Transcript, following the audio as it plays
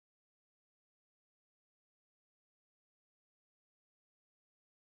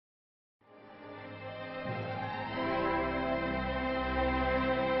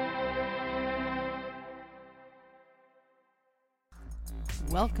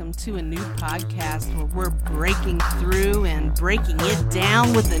Welcome to a new podcast where we're breaking through and breaking it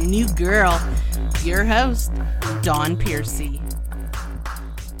down with a new girl. Your host, Dawn Piercy.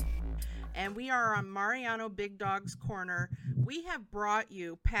 And we are on Mariano Big Dog's Corner. We have brought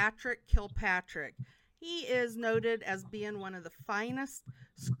you Patrick Kilpatrick. He is noted as being one of the finest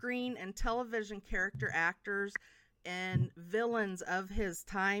screen and television character actors and villains of his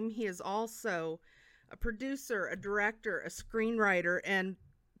time. He is also a producer, a director, a screenwriter, and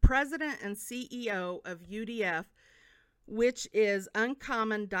president and CEO of UDF, which is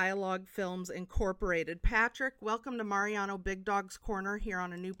Uncommon Dialogue Films Incorporated. Patrick, welcome to Mariano Big Dog's Corner here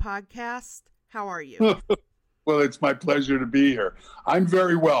on a new podcast. How are you? Well, it's my pleasure to be here. I'm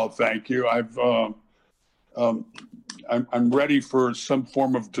very well, thank you. I'm ready for some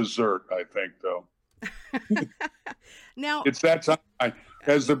form of dessert, I think, though. Now it's that time.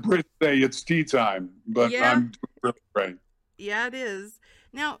 As the Brits say, it's tea time, but yeah. I'm doing really great. Yeah, it is.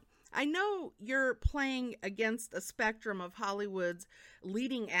 Now, I know you're playing against a spectrum of Hollywood's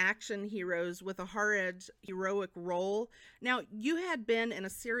leading action heroes with a hard-edged heroic role. Now, you had been in a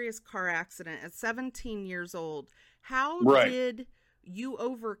serious car accident at 17 years old. How did you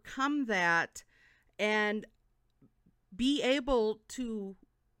overcome that and be able to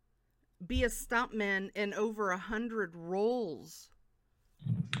be a stuntman in over 100 roles?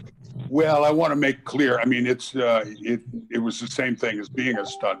 Well, I want to make clear. I mean, it was the same thing as being a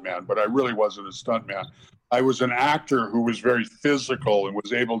stuntman, but I really wasn't a stuntman. I was an actor who was very physical and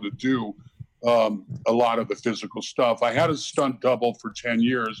was able to do a lot of the physical stuff. I had a stunt double for 10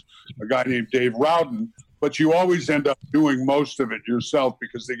 years, a guy named Dave Rowden, but you always end up doing most of it yourself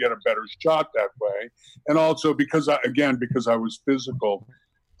because they get a better shot that way. And also because I was physical.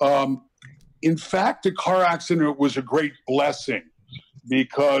 In fact, the car accident was a great blessing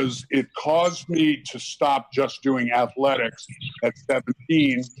because it caused me to stop just doing athletics at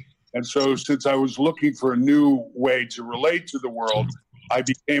 17. And so since I was looking for a new way to relate to the world, I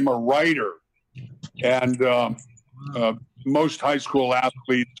became a writer. And most high school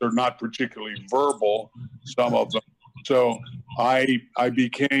athletes are not particularly verbal, some of them. So I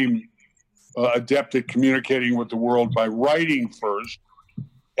became adept at communicating with the world by writing first.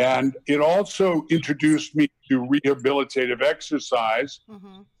 And it also introduced me to rehabilitative exercise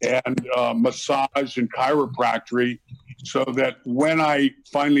and massage and chiropractic, so that when I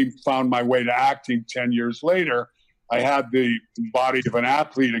finally found my way to acting 10 years later, I had the body of an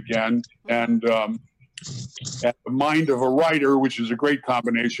athlete again and the mind of a writer, which is a great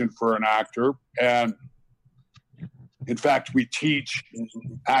combination for an actor. And in fact, we teach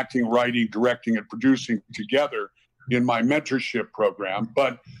acting, writing, directing, and producing together in my mentorship program.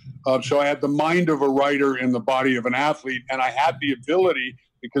 But so I had the mind of a writer in the body of an athlete, and I had the ability,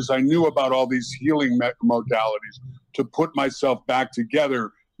 because I knew about all these healing modalities, to put myself back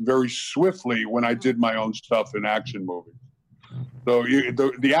together very swiftly when I did my own stuff in action movies. So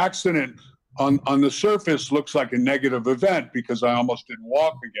the accident on the surface looks like a negative event because I almost didn't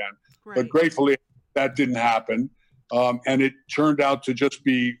walk again. Right. But gratefully, that didn't happen. And it turned out to just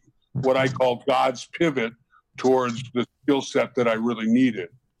be what I call God's pivot towards the skill set that I really needed.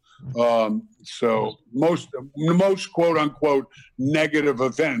 So most quote unquote negative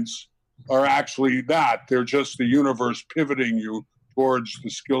events are actually that. They're just the universe pivoting you towards the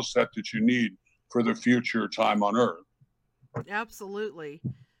skill set that you need for the future time on Earth. Absolutely.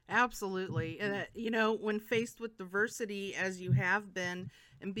 Absolutely. When faced with diversity as you have been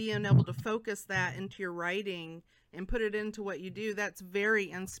and being able to focus that into your writing and put it into what you do, that's very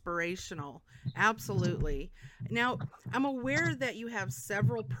inspirational. Absolutely. Now, I'm aware that you have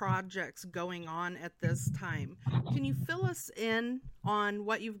several projects going on at this time. Can you fill us in on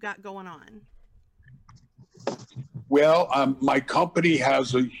what you've got going on? Well, my company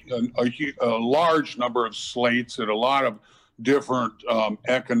has a large number of slates at a lot of different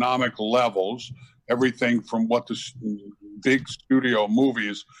economic levels, everything from what the big studio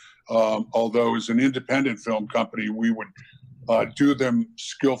movies, although as an independent film company, we would do them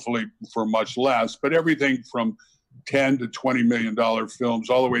skillfully for much less, but everything from $10 to $20 million films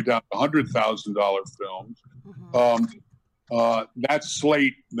all the way down to $100,000 films. That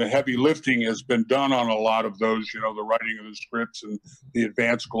slate, the heavy lifting has been done on a lot of those, the writing of the scripts and the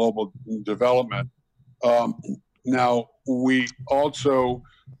advanced global development. Now, we also,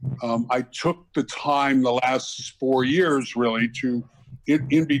 I took the time the last 4 years really to,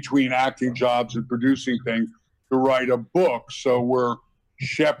 in between acting jobs and producing things, to write a book. So we're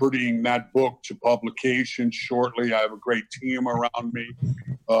shepherding that book to publication shortly. I have a great team around me.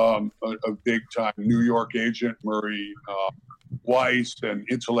 a big time New York agent, Murray Weiss, and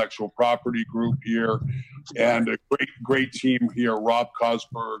intellectual property group here, and a great team here, Rob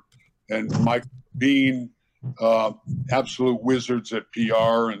Cosberg and Mike Bean, absolute wizards at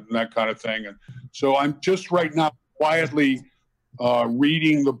PR and that kind of thing. And so I'm just right now quietly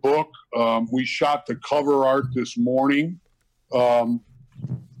reading the book. We shot the cover art this morning.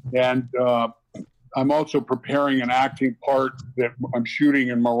 And I'm also preparing an acting part that I'm shooting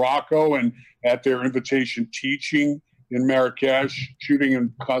in Morocco and at their invitation teaching in Marrakesh, shooting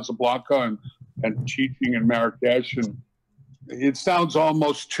in Casablanca and teaching in Marrakesh. And it sounds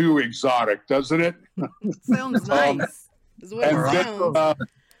almost too exotic, doesn't it? Sounds nice. Is what it sounds.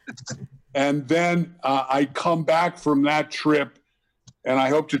 And then I come back from that trip, and I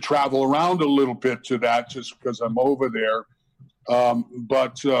hope to travel around a little bit to that just because I'm over there.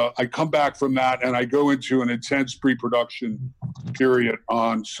 But I come back from that, and I go into an intense pre-production period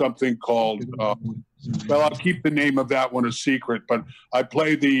on something called, well, I'll keep the name of that one a secret, but I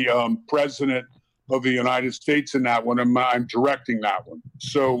play the president of the United States in that one, and I'm directing that one.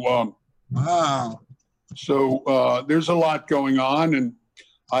 So, Wow. So there's a lot going on, and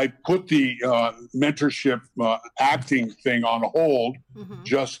I put the mentorship acting thing on hold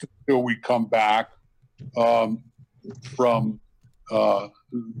just until we come back from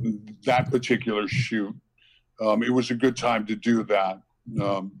that particular shoot. It was a good time to do that.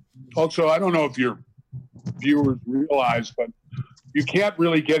 Also, I don't know if your viewers realize, but you can't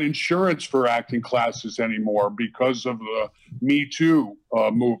really get insurance for acting classes anymore because of the Me Too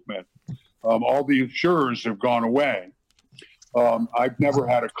movement. All the insurers have gone away. I've never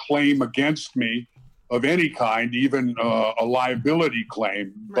had a claim against me of any kind, even a liability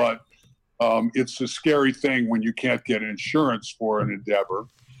claim, Right. but it's a scary thing when you can't get insurance for an endeavor.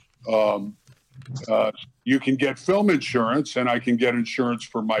 You can get film insurance, and I can get insurance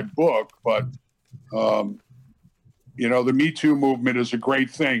for my book, but you know, the Me Too movement is a great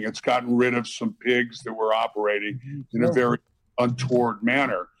thing. It's gotten rid of some pigs that were operating in a very untoward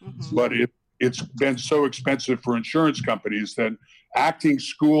manner, but it's been so expensive for insurance companies that acting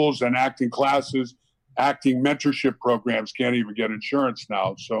schools and acting classes, acting mentorship programs can't even get insurance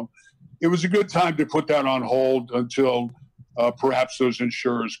now. So it was a good time to put that on hold until perhaps those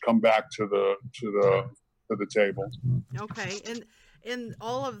insurers come back to the table. Okay, and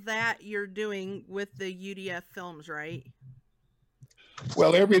all of that you're doing with the UDF films, right?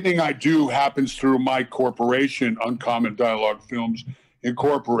 Well, everything I do happens through my corporation, Uncommon Dialogue Films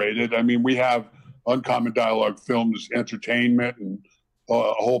Incorporated. I mean, we have Uncommon Dialogue Films Entertainment and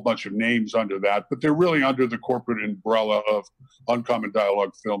a whole bunch of names under that, but they're really under the corporate umbrella of Uncommon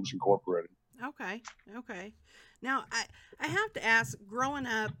Dialogue Films Incorporated. Okay. Now, I have to ask, growing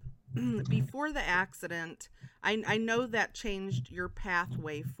up before the accident, I know that changed your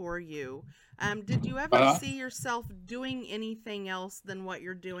pathway for you. Did you ever see yourself doing anything else than what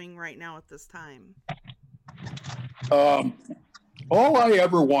you're doing right now at this time? All I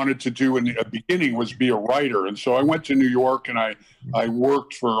ever wanted to do in the beginning was be a writer. And so I went to New York, and I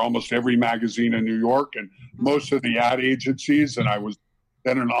worked for almost every magazine in New York and most of the ad agencies. And I was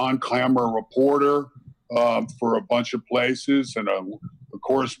then an on-camera reporter for a bunch of places, and a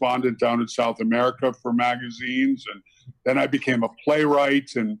correspondent down in South America for magazines. And then I became a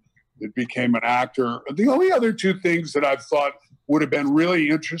playwright and it became an actor. The only other two things that I've thought would have been really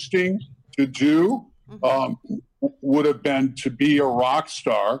interesting to do would have been to be a rock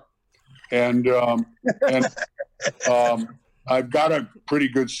star. And I've got a pretty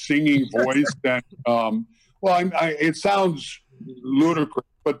good singing voice. And it sounds ludicrous,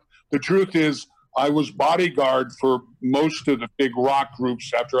 but the truth is, I was bodyguard for most of the big rock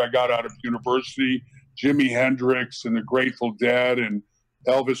groups after I got out of university. Jimi Hendrix and the Grateful Dead and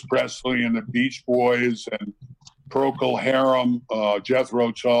Elvis Presley and the Beach Boys and Procol Harum,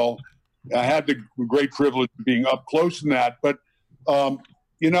 Jethro Tull. I had the great privilege of being up close in that. But,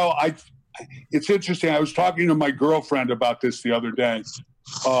 it's interesting. I was talking to my girlfriend about this the other day.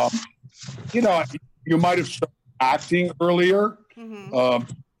 You might have started acting earlier.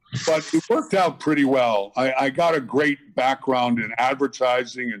 But it worked out pretty well. I got a great background in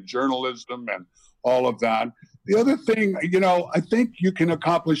advertising and journalism and all of that. The other thing, I think you can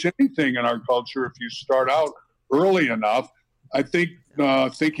accomplish anything in our culture if you start out early enough. I think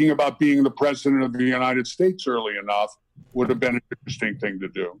thinking about being the president of the United States early enough would have been an interesting thing to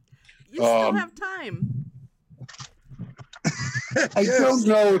do. You still have time. I don't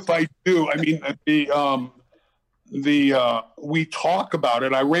know if I do. I mean, we talk about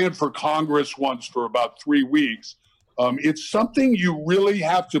it. I ran for Congress once for about 3 weeks. It's something you really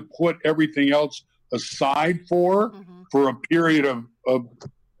have to put everything else aside for a period of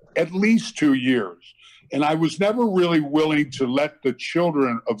at least 2 years. And I was never really willing to let the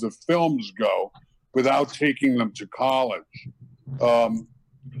children of the films go without taking them to college.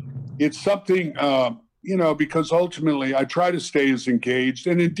 It's something, because ultimately I try to stay as engaged.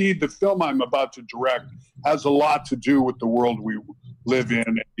 And indeed, the film I'm about to direct has a lot to do with the world we live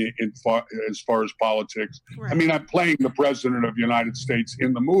in as far as politics. Right. I mean, I'm playing the president of the United States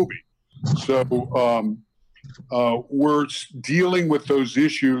in the movie. So we're dealing with those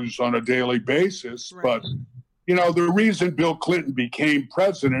issues on a daily basis. Right. But, the reason Bill Clinton became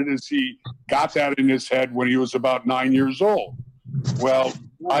president is he got that in his head when he was about 9 years old. Well,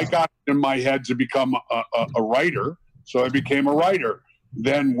 I got it in my head to become a writer, so I became a writer.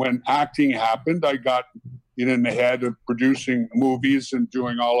 Then when acting happened, I got it in the head of producing movies and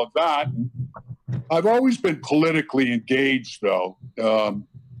doing all of that. I've always been politically engaged, though. Right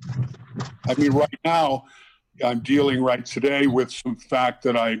now, I'm dealing right today with some fact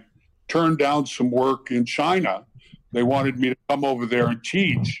that I turned down some work in China. They wanted me to come over there and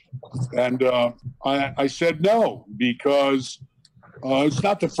teach. And I said no, because it's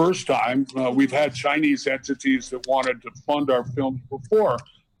not the first time. We've had Chinese entities that wanted to fund our films before.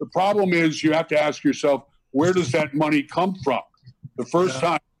 The problem is you have to ask yourself, where does that money come from? The first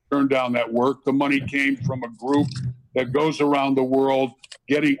time I turned down that work, the money came from a group that goes around the world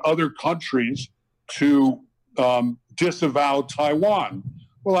getting other countries to disavow Taiwan.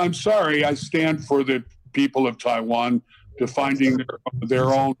 Well, I'm sorry, I stand for the people of Taiwan to finding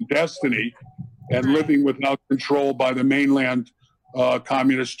their own destiny and living without control by the mainland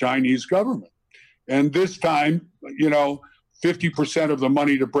communist Chinese government. And this time, 50% of the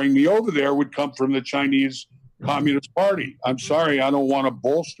money to bring me over there would come from the Chinese Communist Party. I'm sorry, I don't want to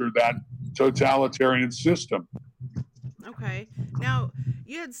bolster that totalitarian system. Okay. Now,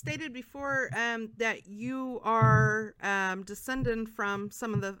 you had stated before that you are descendant from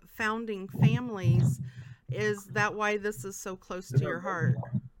some of the founding families. Is that why this is so close to your heart?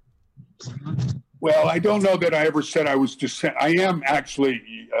 Well, I don't know that I ever said I was I am actually,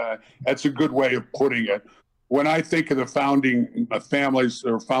 that's a good way of putting it. When I think of the founding families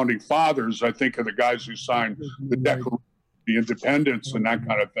or founding fathers, I think of the guys who signed the Declaration of the Independence and that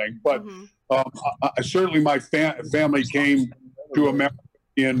kind of thing. But certainly my family came to America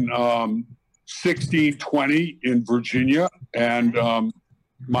in 1620 in Virginia, and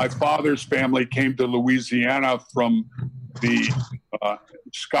my father's family came to Louisiana from the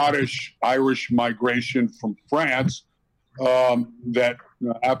Scottish-Irish migration from France that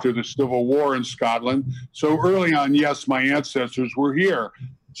after the Civil War in Scotland. So early on, yes, my ancestors were here.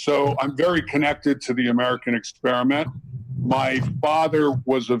 So I'm very connected to the American experiment. My father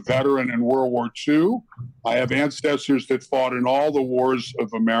was a veteran in World War II. I have ancestors that fought in all the wars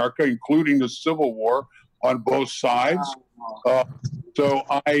of America, including the Civil War, on both sides. So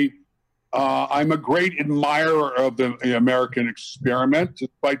I'm a great admirer of the American experiment,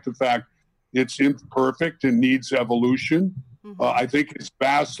 despite the fact it's imperfect and needs evolution. I think it's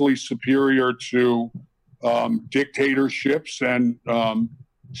vastly superior to dictatorships and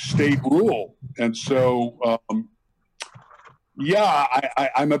state rule. And so,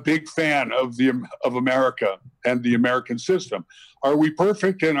 I'm a big fan of America and the American system. Are we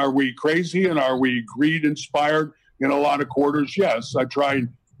perfect, and are we crazy, and are we greed inspired in a lot of quarters? Yes, I try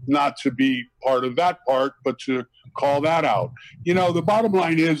not to be part of that part, but to call that out. The bottom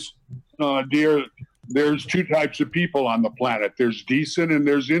line is, dear, there's two types of people on the planet. There's decent and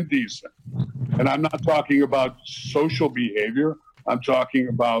there's indecent. And I'm not talking about social behavior. I'm talking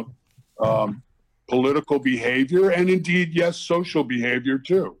about political behavior, and indeed, yes, social behavior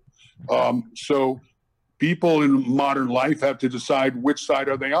too. So people in modern life have to decide which side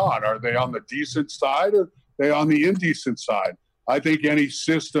are they on. Are they on the decent side, or are they on the indecent side? I think any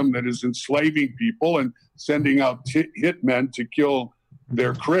system that is enslaving people and sending out hitmen to kill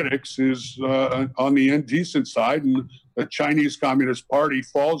their critics is on the indecent side, and the Chinese Communist Party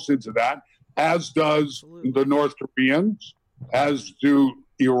falls into that, as does the North Koreans, as do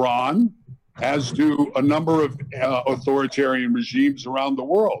Iran, as do a number of authoritarian regimes around the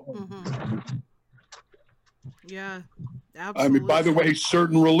world. Yeah, absolutely. I mean, by the way,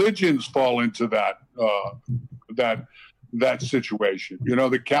 certain religions fall into that that situation.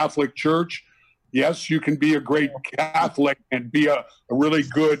 The Catholic Church, yes, you can be a great Catholic and be a really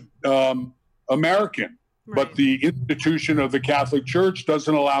good American, but the institution of the Catholic Church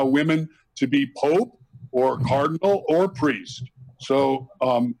doesn't allow women to be pope or cardinal or priest. So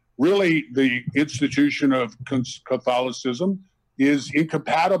really, the institution of Catholicism is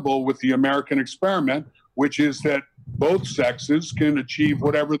incompatible with the American experiment, which is that both sexes can achieve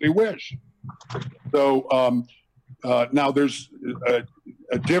whatever they wish. So now there's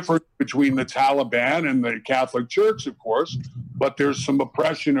a difference between the Taliban and the Catholic Church, of course, but there's some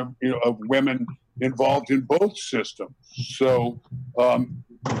oppression of women involved in both systems. So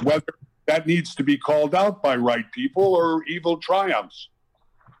whether that needs to be called out by right people or evil triumphs.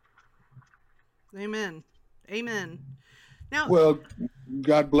 Amen. Amen. Now, well,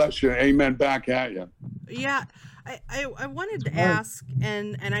 God bless you. Amen. Back at you. Yeah, I wanted to ask,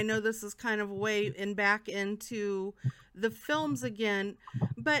 and I know this is kind of a way in back into the films again,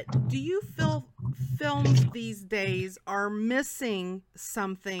 but do you feel films these days are missing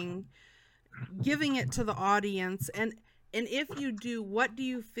something, giving it to the audience, and if you do, what do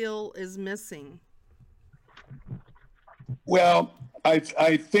you feel is missing? Well,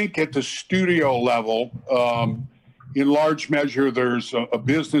 I think at the studio level, in large measure, there's a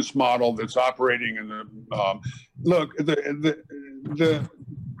business model that's operating in the look. The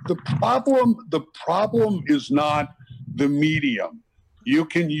problem is not the medium. You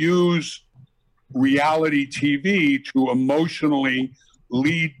can use reality TV to emotionally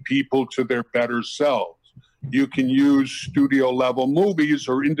lead people to their better selves. You can use studio level movies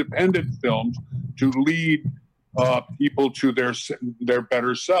or independent films to lead people to their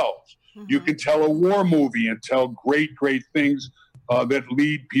better selves. Mm-hmm. You can tell a war movie and tell great things that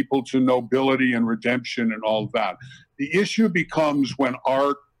lead people to nobility and redemption and all of that. The issue becomes when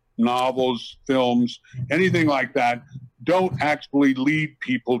art, novels, films, anything like that don't actually lead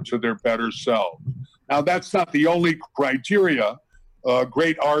people to their better selves. Now, that's not the only criteria.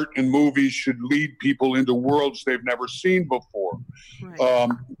 Great art and movies should lead people into worlds they've never seen before. Right.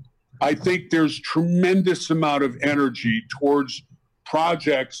 I think there's tremendous amount of energy towards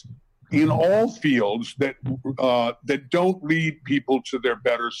projects in all fields that don't lead people to their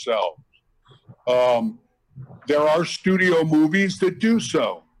better selves. There are studio movies that do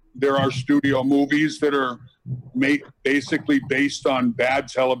so. There are studio movies that are basically based on bad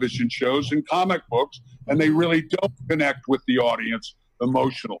television shows and comic books, and they really don't connect with the audience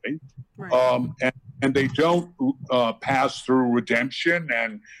emotionally. Right. And they don't pass through redemption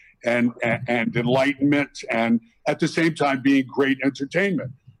and enlightenment, and at the same time being great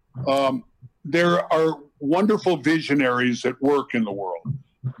entertainment. There are wonderful visionaries at work in the world,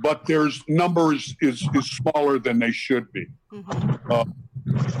 but there's numbers is smaller than they should be. Mm-hmm.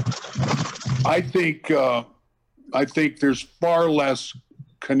 I think there's far less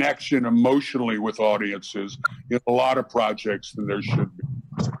connection emotionally with audiences in a lot of projects than there should be.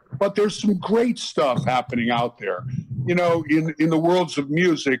 But there's some great stuff happening out there. You know, in the worlds of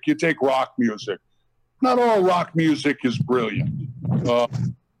music, you take rock music. Not all rock music is brilliant,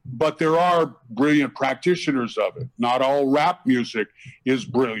 but there are brilliant practitioners of it. Not all rap music is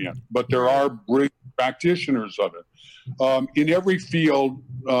brilliant, but there are brilliant practitioners of it. In every field,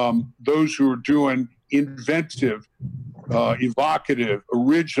 those who are doing inventive, evocative,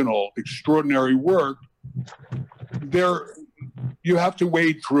 original, extraordinary work, you have to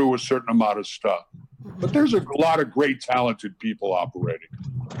wade through a certain amount of stuff. But there's a lot of great, talented people operating.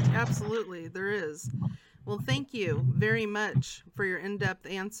 Absolutely, there is. Well, thank you very much for your in-depth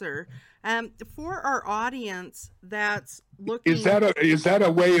answer. For our audience that's looking... Is that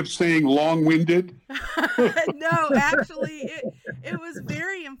a way of saying long-winded? No, actually, it was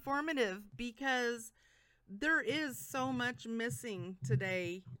very informative because there is so much missing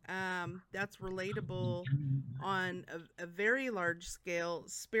today that's relatable on a very large scale,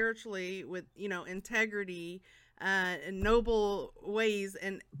 spiritually, with integrity and noble ways,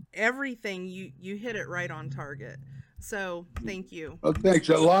 and everything. You hit it right on target. So thank you. Well, thanks.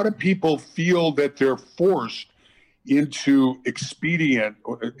 A lot of people feel that they're forced into expediency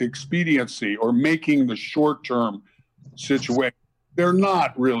or making the short-term situation. They're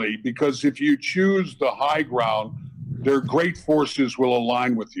not really, because if you choose the high ground, their great forces will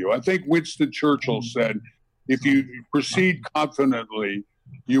align with you. I think Winston Churchill said, if you proceed confidently,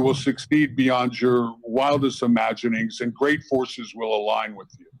 you will succeed beyond your wildest imaginings, and great forces will align with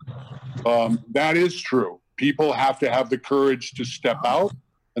you. That is true. People have to have the courage to step out,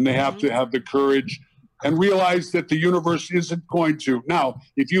 and they have to have the courage and realize that the universe isn't going to. Now,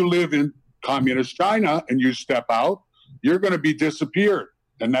 if you live in communist China and you step out, you're going to be disappeared.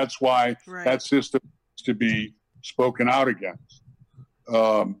 And that's why that system needs to be spoken out against.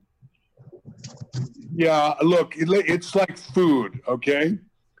 Yeah, look, it's like food, okay?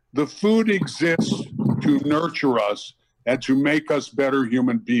 The food exists to nurture us and to make us better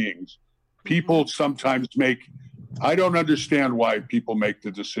human beings. People sometimes I don't understand why people make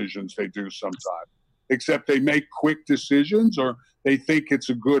the decisions they do sometimes, except they make quick decisions or they think it's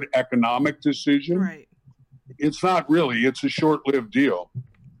a good economic decision. Right. It's not really. It's a short-lived deal.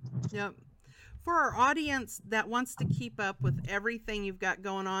 Yep. For our audience that wants to keep up with everything you've got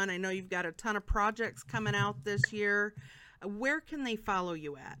going on, I know you've got a ton of projects coming out this year. Where can they follow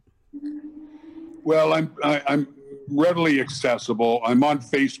you at? Well, I'm readily accessible. I'm on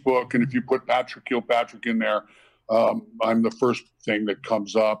Facebook, and if you put Patrick Kilpatrick in there, I'm the first thing that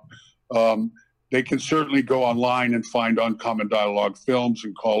comes up. They can certainly go online and find Uncommon Dialogue Films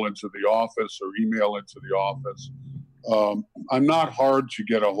and call into the office or email into the office. I'm not hard to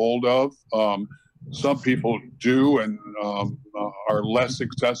get a hold of. Some people do and are less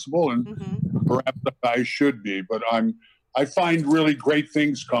accessible, and perhaps I should be. But I find really great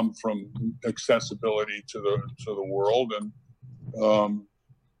things come from accessibility to the world, and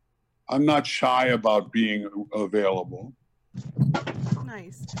I'm not shy about being available.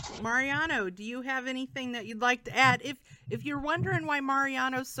 Nice. Mariano, do you have anything that you'd like to add? If you're wondering why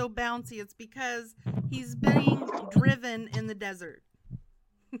Mariano's so bouncy, it's because he's being driven in the desert.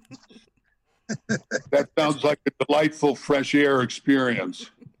 That sounds like a delightful fresh air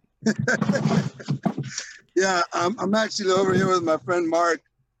experience. Yeah, I'm actually over here with my friend Mark,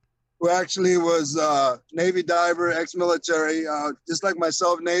 who actually was Navy diver, ex-military, just like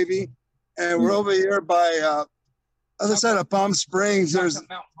myself, Navy. And we're over here by other side of Palm Springs. There's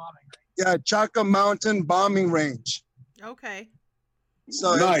Chaka Mountain Bombing Range. Okay.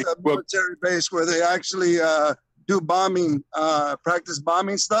 So nice. It's a military base where they actually do bombing, practice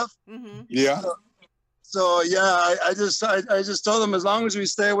bombing stuff. Mm-hmm. Yeah. So yeah, I just told them as long as we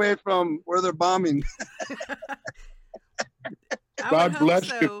stay away from where they're bombing. God bless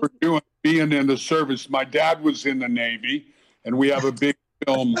you for being in the service. My dad was in the Navy, and we have a big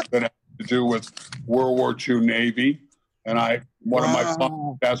film that has to do with World War II Navy. And one of my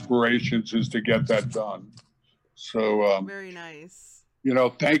fondest aspirations is to get that done. So very nice.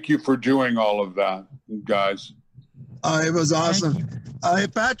 Thank you for doing all of that, guys. It was awesome. Hey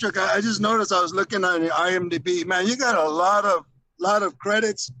Patrick, I just noticed, I was looking on your IMDb. Man, you got a lot of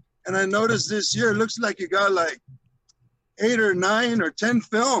credits, and I noticed this year it looks like you got like 8 or 9 or 10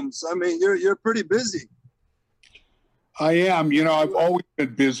 films. I mean, you're pretty busy. I am. I've always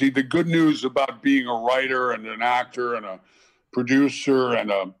been busy. The good news about being a writer and an actor and a producer and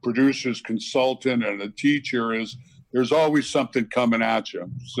a producer's consultant and a teacher is there's always something coming at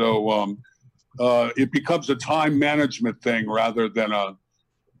you. So it becomes a time management thing rather than I'll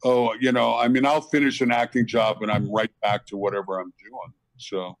finish an acting job and I'm right back to whatever I'm doing.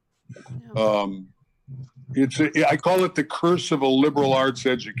 So I call it the curse of a liberal arts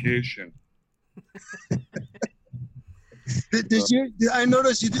education. I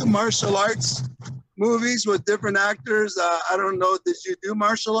noticed you do martial arts movies with different actors. I don't know, did you do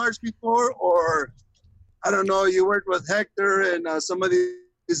martial arts before? Or, I don't know, you worked with Hector and some of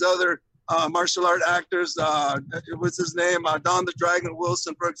these other martial art actors. What's his name? Don the Dragon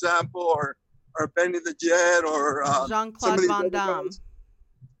Wilson, for example, or Benny the Jet, or Jean-Claude Van Damme.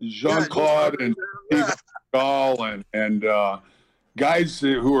 Jean-Claude and Steven Seagal and guys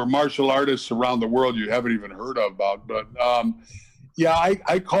who are martial artists around the world you haven't even heard about. But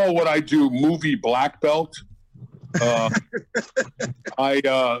I call what I do movie black belt. The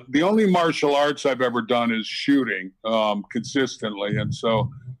only martial arts I've ever done is shooting consistently, and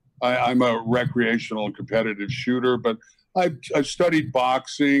so I'm a recreational and competitive shooter. But I've studied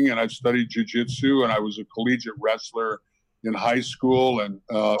boxing and I've studied jiu-jitsu, and I was a collegiate wrestler in high school, and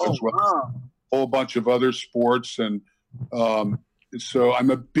as well as a whole bunch of other sports. And so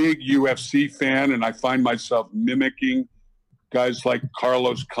I'm a big UFC fan, and I find myself mimicking guys like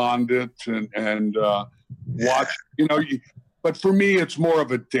Carlos Condit and watch. But for me, it's more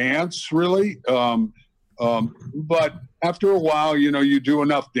of a dance, really. But after a while, you do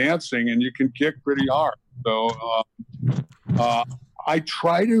enough dancing, and you can kick pretty hard. So I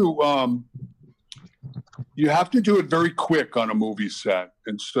try to. You have to do it very quick on a movie set,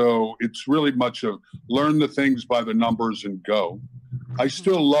 and so it's really much of learn the things by the numbers and go. I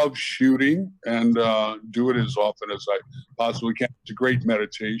still love shooting and do it as often as I possibly can. It's a great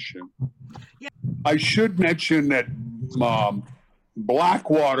meditation. Yeah. I should mention that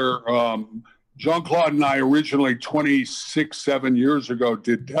Blackwater, Jean-Claude and I originally 7 years ago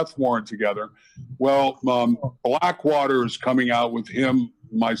did Death Warrant together. Well, Blackwater is coming out with him,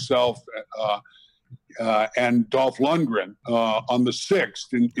 myself, and Dolph Lundgren on the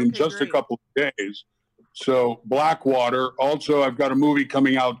 6th in just a couple of days. So Blackwater. Also, I've got a movie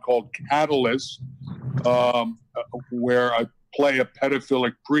coming out called Catalyst, where I play a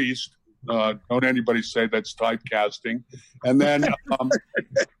pedophilic priest. Don't anybody say that's typecasting. And then,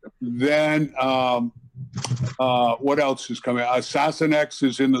 what else is coming? Assassin X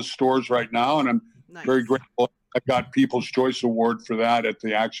is in the stores right now, and I'm very grateful I got People's Choice Award for that at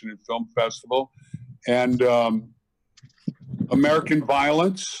the Action and Film Festival. And American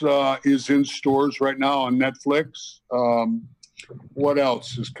Violence is in stores right now on Netflix. What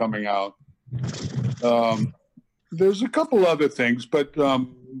else is coming out? There's a couple other things, but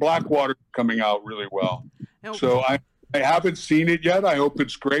Blackwater coming out really well. Okay. So I haven't seen it yet. I hope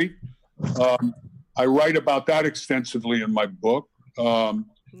it's great. I write about that extensively in my book,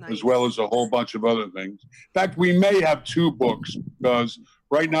 Nice. as well as a whole bunch of other things. In fact, we may have 2 books because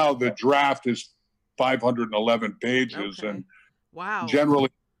right now the draft is 511 pages, Okay. and Wow. generally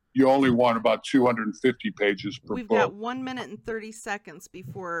you only want about 250 pages per We've book. got 1 minute and 30 seconds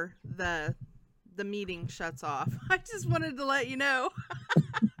before the meeting shuts off. I just wanted to let you know.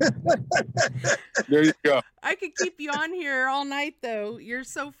 There you go. I could keep you on here all night, though. You're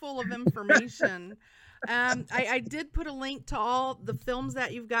so full of information. I did put a link to all the films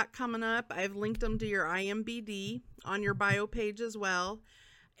that you've got coming up. I've linked them to your IMBD on your bio page as well.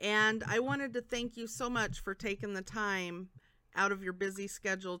 And I wanted to thank you so much for taking the time out of your busy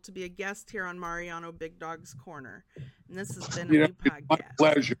schedule to be a guest here on Mariano Big Dog's Corner. And this has been a new It's my podcast.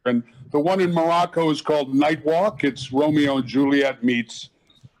 pleasure. And the one in Morocco is called Night Walk. It's Romeo and Juliet meets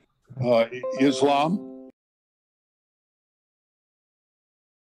Islam.